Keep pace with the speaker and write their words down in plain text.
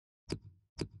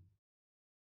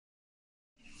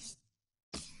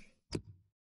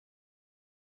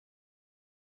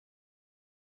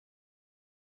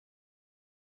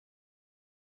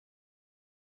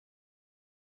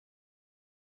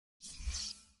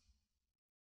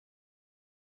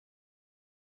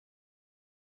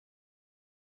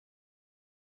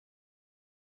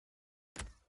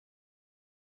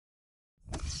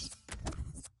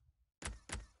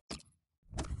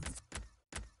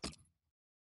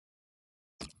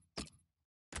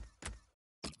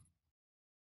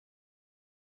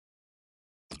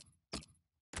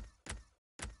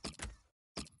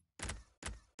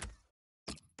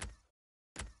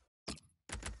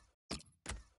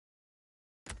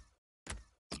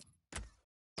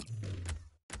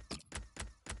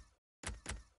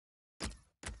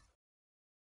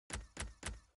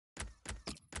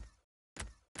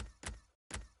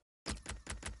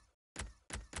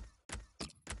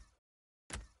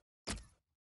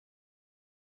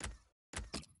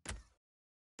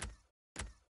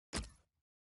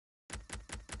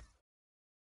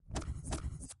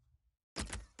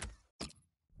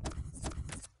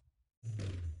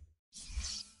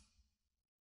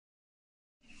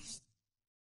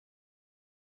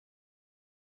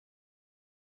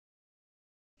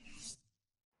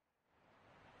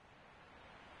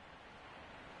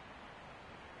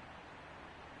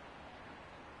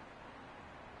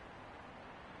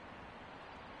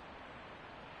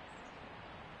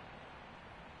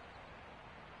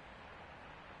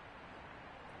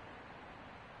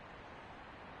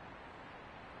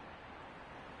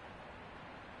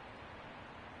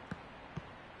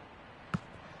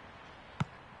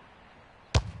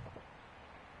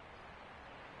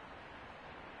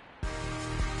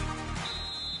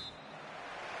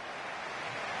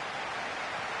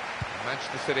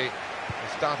Manchester City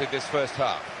have started this first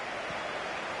half.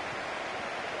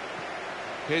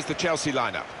 Here's the Chelsea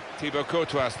lineup. Thibaut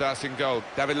Courtois starts in goal.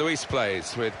 David Luiz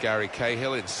plays with Gary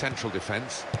Cahill in central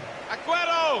defence.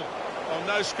 Aguero! Oh,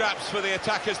 no scraps for the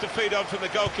attackers to feed on from the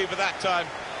goalkeeper that time.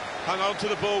 Hung on to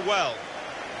the ball well.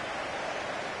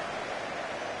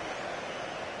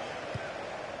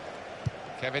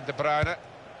 Kevin De Bruyne.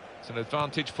 It's an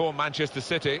advantage for Manchester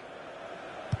City.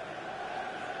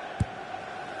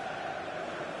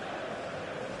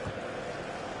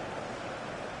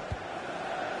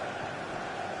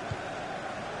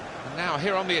 And now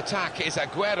here on the attack is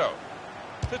Aguero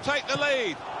to take the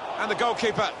lead. And the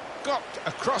goalkeeper got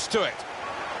across to it.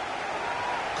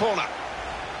 Corner.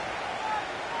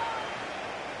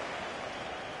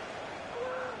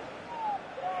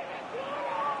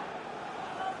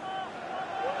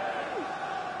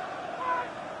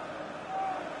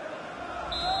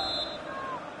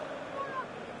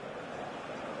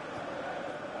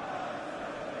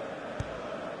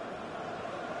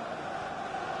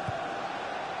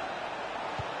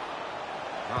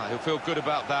 Ah, he'll feel good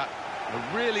about that.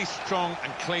 A really strong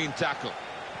and clean tackle.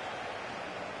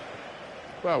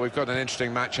 Well, we've got an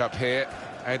interesting matchup here.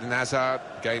 Eden Hazard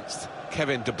against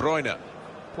Kevin De Bruyne.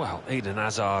 Well, Eden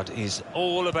Hazard is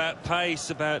all about pace,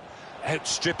 about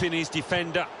outstripping his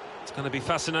defender. It's going to be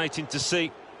fascinating to see.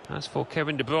 As for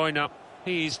Kevin De Bruyne,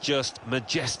 he's just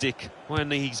majestic when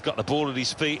he's got the ball at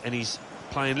his feet and he's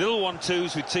playing little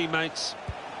one-twos with teammates.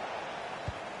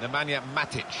 Nemanja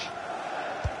Matic.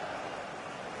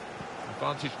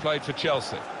 Advantage played for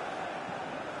Chelsea.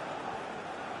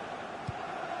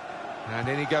 And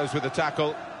in he goes with the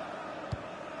tackle.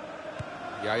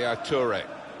 Yaya Toure.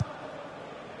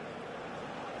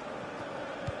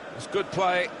 It's good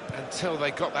play until they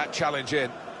got that challenge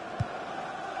in.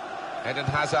 Eden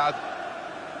Hazard.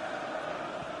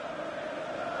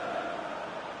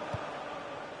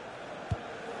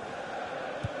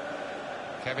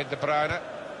 Kevin De Bruyne.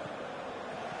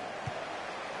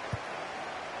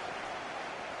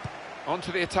 On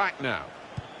to the attack now.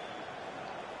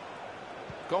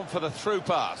 Gone for the through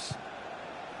pass.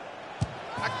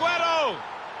 Aguero!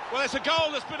 Well, it's a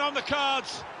goal that's been on the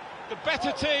cards. The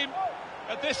better team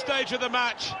at this stage of the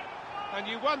match. And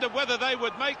you wonder whether they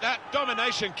would make that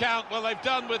domination count. Well, they've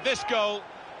done with this goal.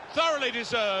 Thoroughly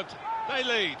deserved. They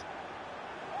lead.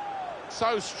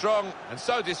 So strong and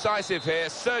so decisive here,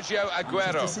 Sergio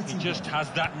Aguero. He just has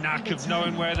that knack of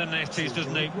knowing where the net is,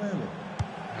 doesn't he?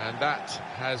 And that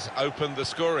has opened the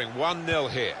scoring. 1-0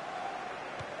 here.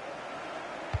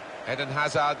 Eden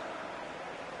Hazard.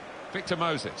 Victor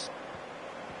Moses.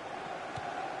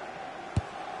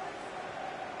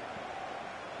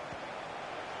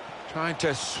 Trying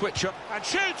to switch up and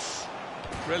shoots!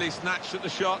 Really snatched at the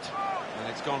shot, and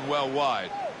it's gone well wide.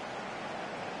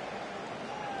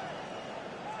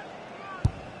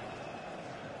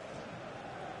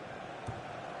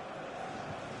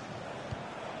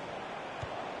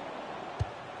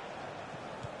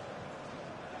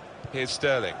 Here's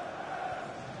Sterling.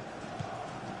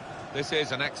 This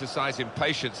is an exercise in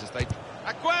patience as they...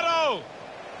 Aguero!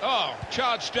 Oh,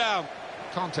 charged down.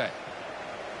 Conte.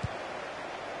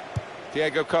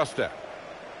 Diego Costa.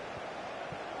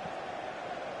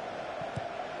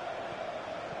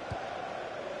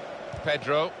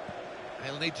 Pedro.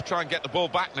 He'll need to try and get the ball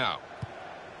back now.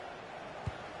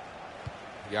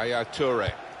 Yaya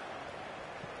Toure.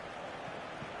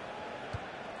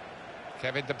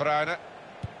 Kevin De Bruyne.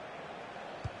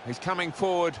 He's coming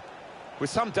forward with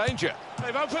some danger.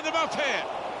 They've opened them up here.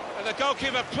 And the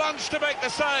goalkeeper plunged to make the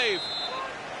save.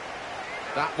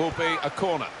 That will be a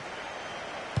corner.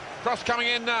 Cross coming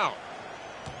in now.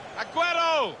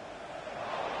 Aguero!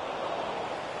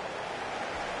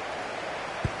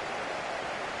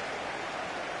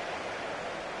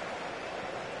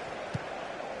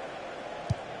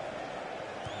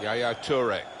 Yaya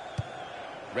Toure.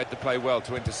 Read the play well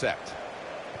to intercept.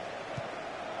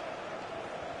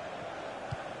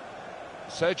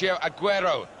 Sergio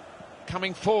Aguero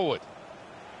coming forward.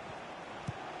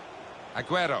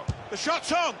 Aguero. The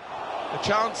shot's on! A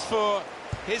chance for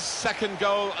his second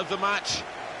goal of the match.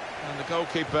 And the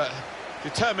goalkeeper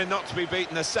determined not to be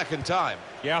beaten a second time.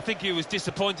 Yeah, I think he was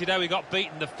disappointed how he got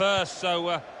beaten the first,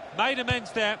 so made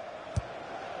amends there.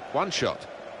 One shot,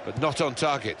 but not on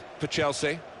target for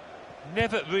Chelsea.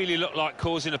 Never really looked like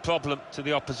causing a problem to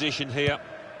the opposition here.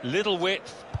 Little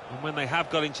width, and when they have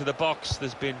got into the box,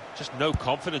 there's been just no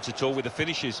confidence at all with the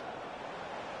finishes.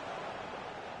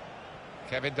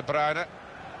 Kevin De Bruyne.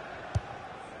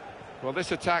 Well,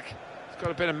 this attack has got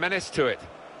a bit of menace to it.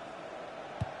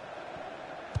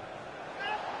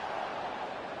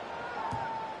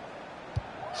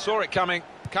 Saw it coming,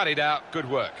 cut it out, good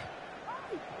work.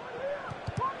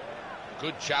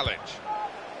 Good challenge.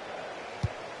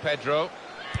 Pedro.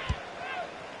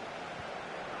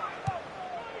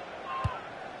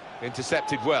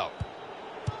 Intercepted well.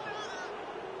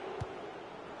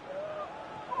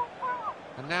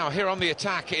 And now here on the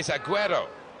attack is Aguero.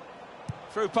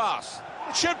 Through pass.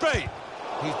 It should be.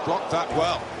 He's blocked that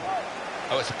well.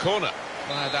 Oh, it's a corner.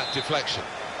 That deflection.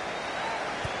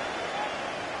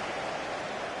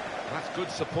 That's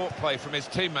good support play from his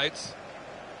teammates.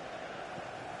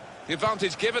 The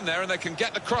advantage given there, and they can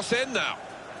get the cross in now.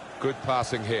 Good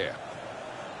passing here.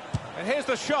 And here's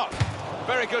the shot.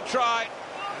 Very good try.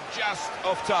 And just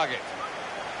off target.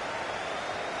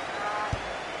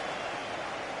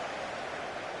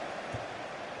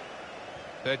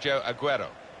 Sergio Aguero.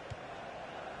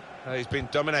 He's been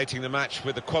dominating the match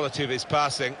with the quality of his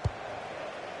passing.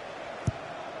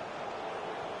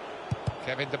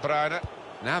 Kevin De Bruyne.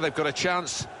 Now they've got a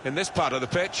chance in this part of the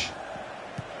pitch.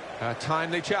 A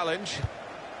timely challenge.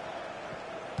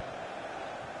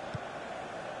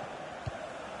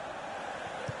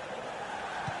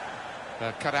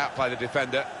 Cut out by the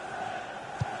defender.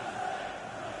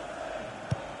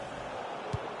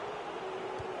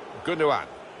 Gundogan.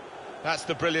 That's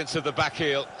the brilliance of the back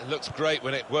heel. It looks great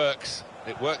when it works.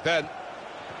 It worked then.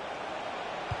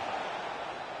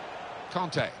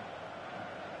 Conte.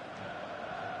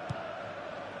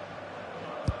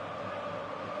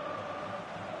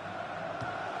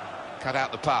 Cut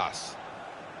out the pass.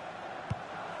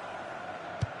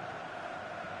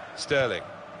 Sterling.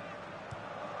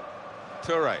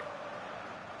 Toure.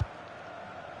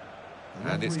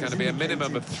 And it's going to be a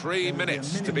minimum of 3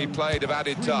 minutes to be played of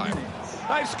added time.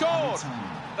 They've scored!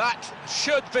 That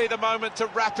should be the moment to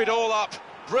wrap it all up.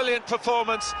 Brilliant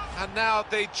performance, and now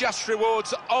the just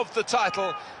rewards of the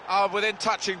title are within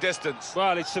touching distance.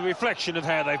 Well, it's a reflection of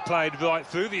how they've played right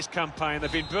through this campaign.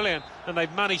 They've been brilliant, and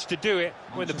they've managed to do it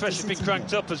when the pressure's been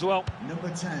cranked up as well.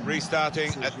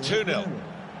 Restarting at 2-0.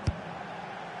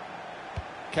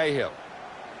 Cahill.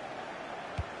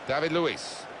 David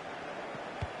Luiz.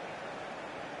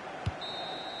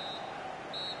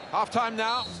 Half-time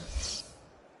now.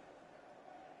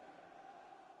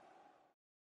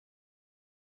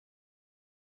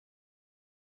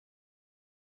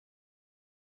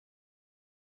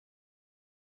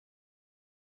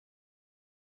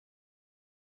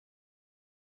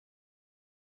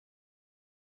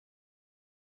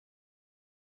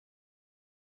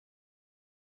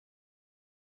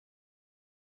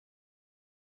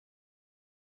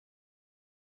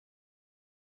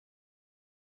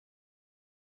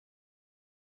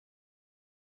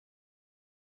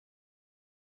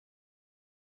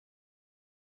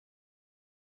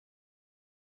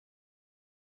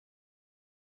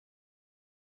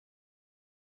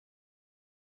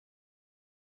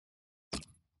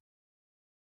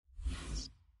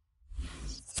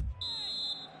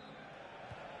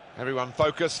 Everyone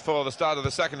focused for the start of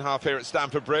the second half here at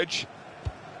Stamford Bridge.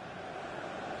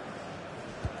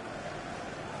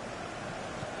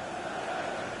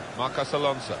 Marcos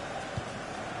Alonso.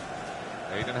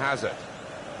 Eden Hazard.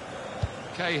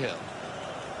 Cahill.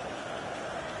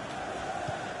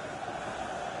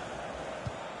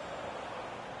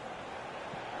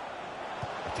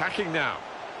 Attacking now.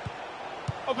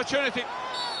 Opportunity.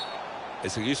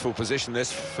 It's a useful position,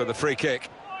 this, for the free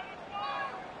kick.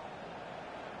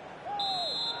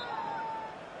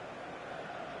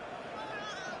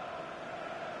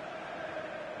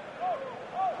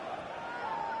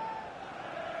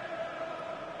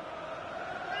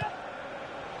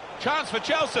 Chance for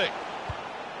Chelsea.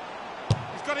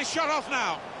 He's got his shot off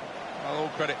now. Well, all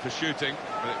credit for shooting,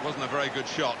 but it wasn't a very good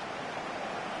shot.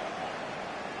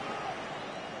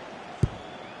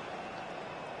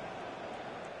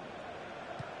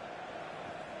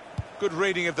 Good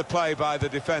reading of the play by the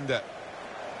defender.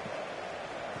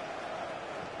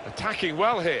 Attacking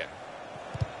well here.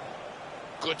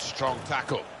 Good strong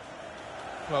tackle.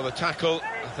 Well, the tackle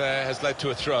there has led to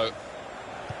a throw.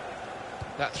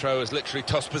 That throw has literally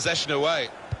tossed possession away.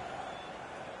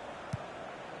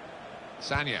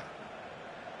 Sanya.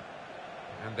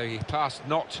 And the pass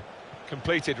not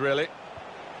completed, really.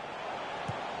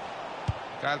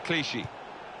 Kyle Clichy.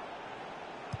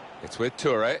 It's with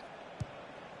Toure.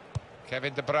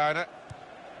 Kevin De Bruyne.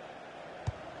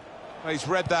 Well, he's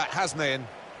read that, hasn't he, and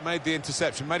made the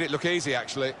interception. Made it look easy,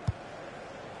 actually.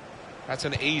 That's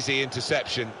an easy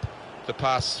interception. The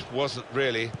pass wasn't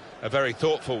really a very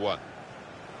thoughtful one.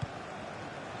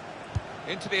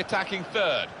 Into the attacking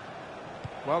third.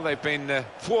 Well, they've been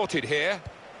thwarted here.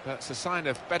 That's a sign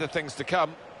of better things to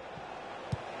come.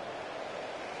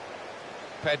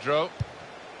 Pedro.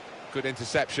 Good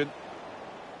interception.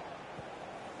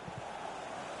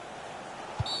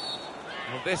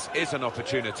 Well, this is an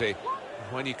opportunity.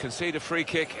 When you concede a free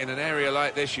kick in an area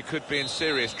like this, you could be in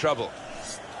serious trouble.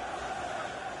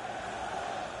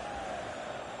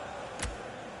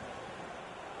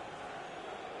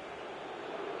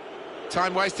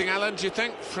 Time wasting, Alan, do you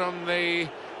think, from the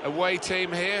away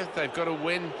team here? They've got to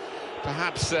win,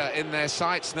 perhaps in their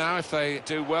sights now if they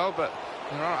do well, but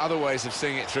there are other ways of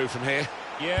seeing it through from here.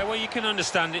 Yeah, well, you can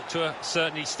understand it to a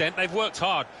certain extent. They've worked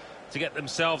hard to get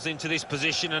themselves into this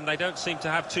position, and they don't seem to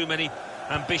have too many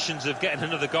ambitions of getting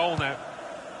another goal now.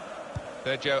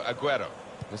 Sergio Aguero.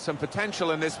 There's some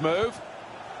potential in this move.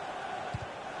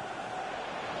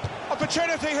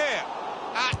 Opportunity here.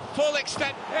 At full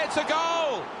extent. It's a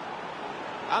goal!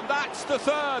 And that's the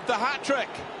third, the hat-trick.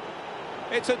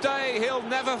 It's a day he'll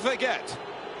never forget.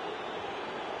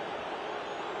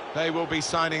 They will be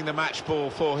signing the match ball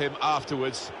for him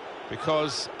afterwards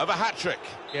because of a hat-trick.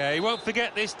 Yeah, he won't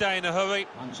forget this day in a hurry.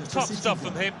 Top stuff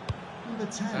from him.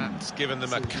 That's given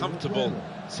them a comfortable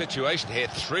situation here.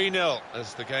 3-0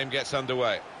 as the game gets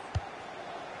underway.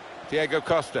 Diego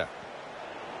Costa.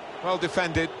 Well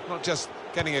defended, not just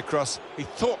getting across, he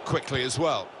thought quickly as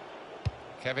well.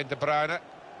 Kevin De Bruyne.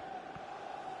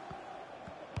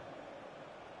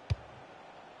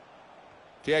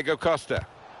 Diego Costa.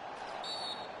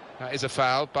 That is a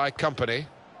foul by Company.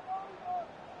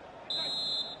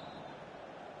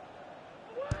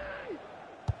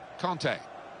 Conte.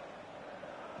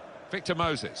 Victor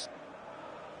Moses.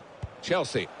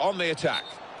 Chelsea on the attack.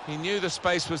 He knew the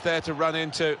space was there to run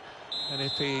into, and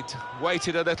if he'd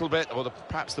waited a little bit, or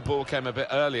perhaps the ball came a bit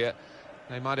earlier,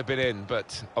 they might have been in,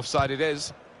 but offside it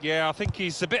is. Yeah, I think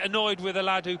he's a bit annoyed with the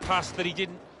lad who passed that he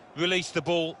didn't release the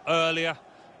ball earlier,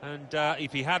 and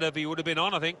if he had, he would have been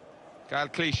on, I think. Kyle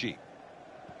Clichy.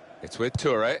 It's with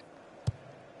Toure.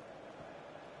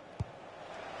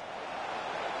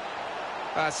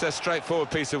 That's a straightforward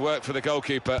piece of work for the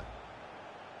goalkeeper.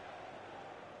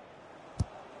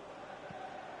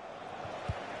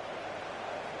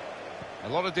 A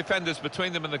lot of defenders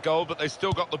between them and the goal, but they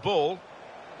still got the ball.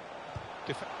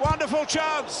 Wonderful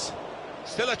chance!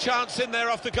 Still a chance in there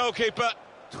off the goalkeeper.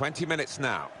 20 minutes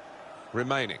now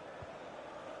remaining.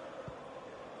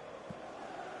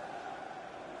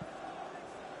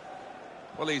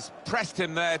 Well, he's pressed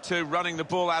him there to running the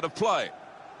ball out of play.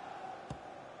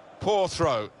 Poor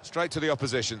throw, straight to the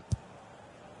opposition.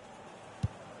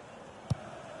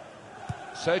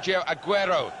 Sergio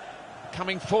Aguero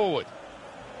coming forward.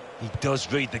 He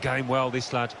does read the game well,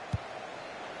 this lad.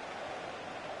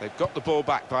 They've got the ball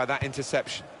back by that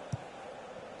interception.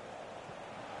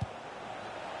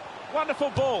 Wonderful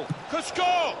ball, could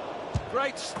score!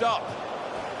 Great stop.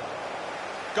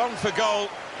 Gone for goal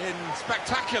in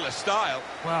spectacular style.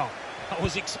 Wow, I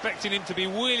was expecting him to be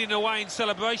wheeling away in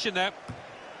celebration there.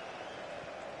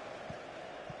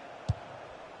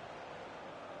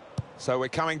 So we're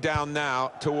coming down now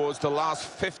towards the last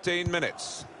 15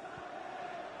 minutes.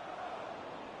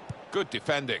 Good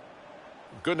defending.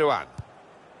 Gundogan.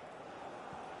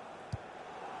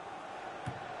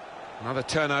 Another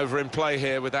turnover in play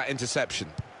here with that interception.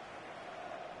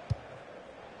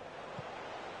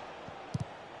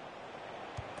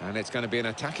 And it's going to be an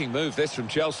attacking move, this, from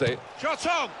Chelsea. Shot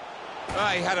on!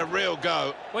 Ah, he had a real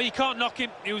go. Well, you can't knock him.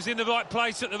 He was in the right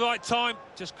place at the right time.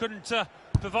 Just couldn't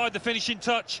provide the finishing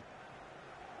touch.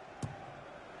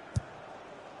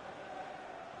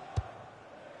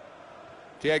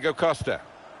 Diego Costa.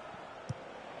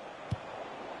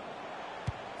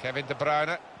 Kevin De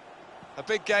Bruyne. A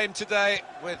big game today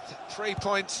with 3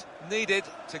 points needed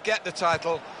to get the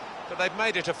title, but they've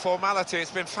made it a formality.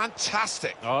 It's been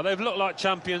fantastic. Oh, they've looked like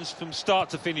champions from start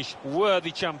to finish.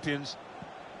 Worthy champions.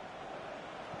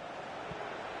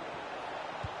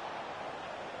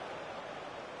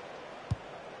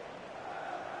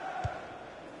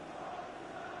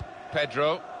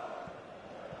 Pedro.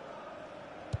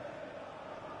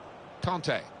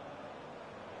 Conte.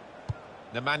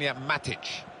 Nemanja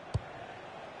Matic.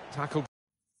 Tackle.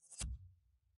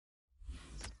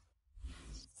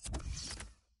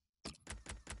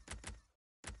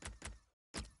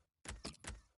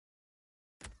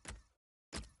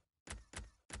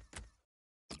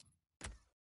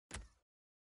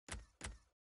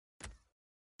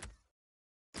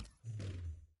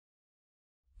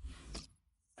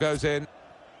 Goes in.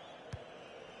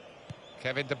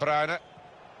 Kevin De Bruyne.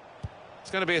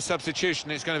 It's going to be a substitution.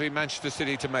 It's going to be Manchester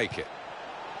City to make it.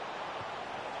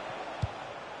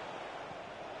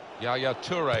 Yaya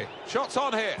Toure. Shots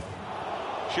on here.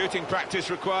 Shooting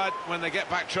practice required when they get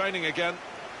back training again.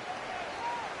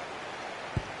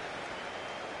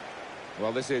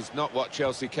 Well, this is not what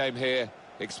Chelsea came here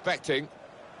expecting.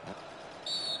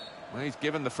 Well, he's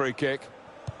given the free kick.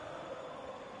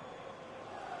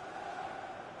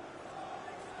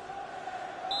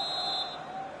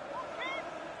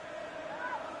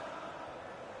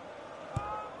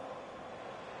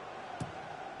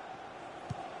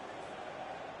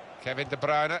 Kevin De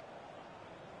Bruyne.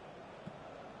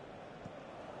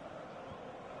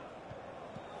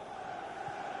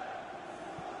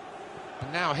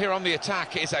 And now here on the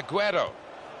attack is Aguero.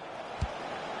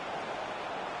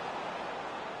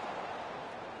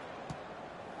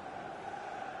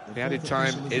 The added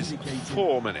time is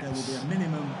 4 minutes.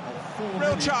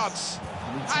 Real chance.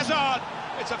 Hazard.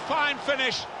 It's a fine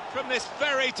finish from this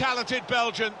very talented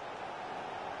Belgian.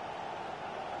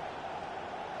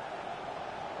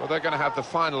 Well, they're going to have the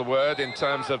final word in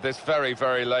terms of this very,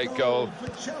 very late goal.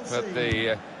 But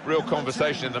the real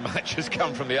conversation in the match has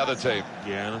come from the other team.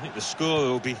 Yeah, and I think the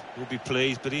scorer will be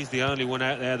pleased, but he's the only one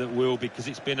out there that will, because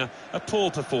it's been a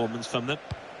poor performance from them.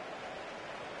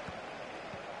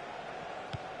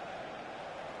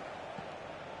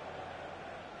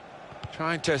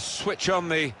 Trying to switch on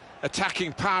the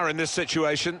attacking power in this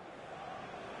situation.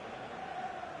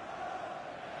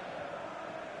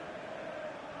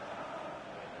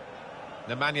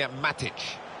 Nemanja Matic.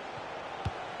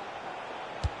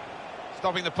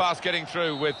 Stopping the pass, getting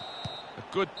through with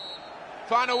a good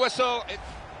final whistle.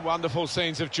 Wonderful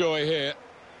scenes of joy here.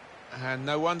 And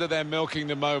no wonder they're milking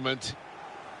the moment.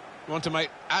 Want to make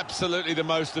absolutely the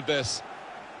most of this.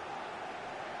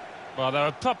 Well, they're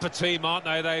a proper team, aren't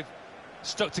they? They've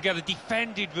stuck together,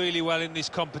 defended really well in this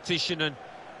competition and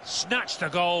snatched the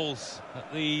goals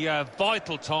at the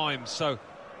vital times. So,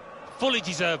 fully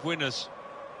deserved winners.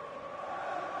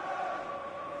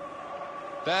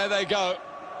 There they go.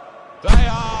 They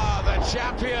are the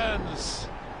champions.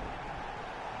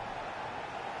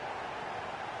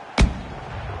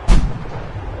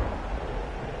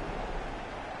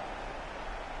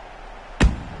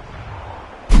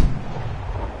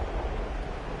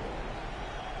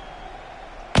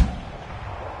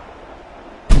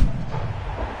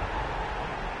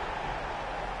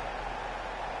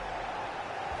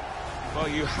 Well,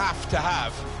 you have to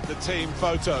have the team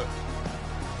photo.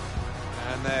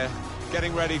 And they're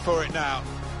getting ready for it now.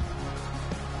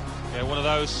 Yeah, one of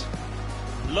those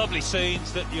lovely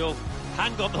scenes that you'll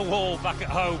hang on the wall back at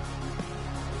home.